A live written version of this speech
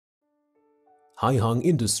Haihang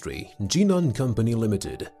Industry Jinan Company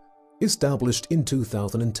Limited, established in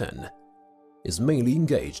 2010, is mainly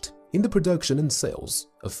engaged in the production and sales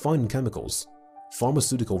of fine chemicals,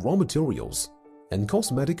 pharmaceutical raw materials, and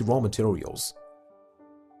cosmetic raw materials.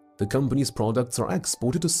 The company's products are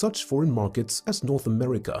exported to such foreign markets as North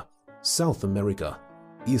America, South America,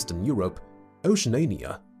 Eastern Europe,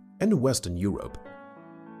 Oceania, and Western Europe.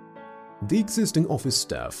 The existing office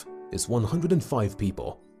staff is 105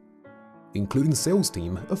 people, including sales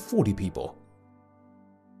team of 40 people.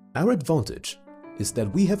 Our advantage is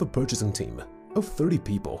that we have a purchasing team of 30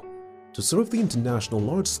 people to serve the international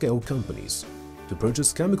large-scale companies to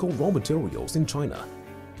purchase chemical raw materials in China.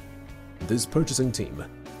 This purchasing team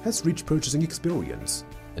has rich purchasing experience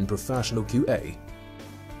and professional QA.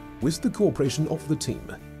 With the cooperation of the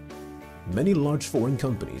team, many large foreign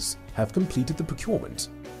companies have completed the procurement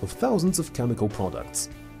of thousands of chemical products,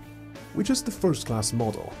 which is the first-class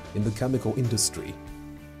model in the chemical industry.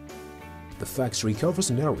 The factory covers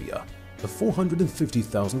an area of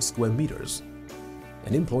 450,000 square meters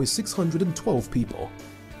and employs 612 people.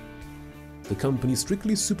 The company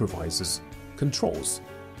strictly supervises, controls,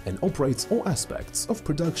 and operates all aspects of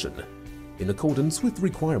production in accordance with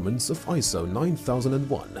requirements of ISO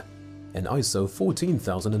 9001 and ISO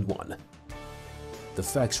 14001. The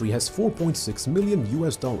factory has $4.6 million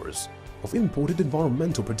of imported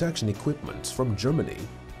environmental protection equipment from Germany,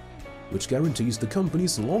 which guarantees the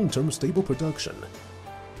company's long-term stable production,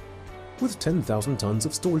 with 10,000 tons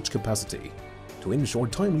of storage capacity to ensure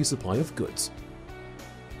timely supply of goods.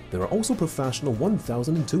 There are also professional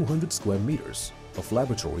 1,200 square meters of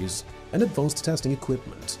laboratories and advanced testing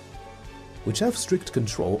equipment, which have strict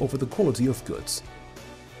control over the quality of goods.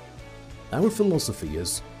 Our philosophy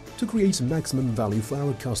is to create maximum value for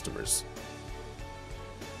our customers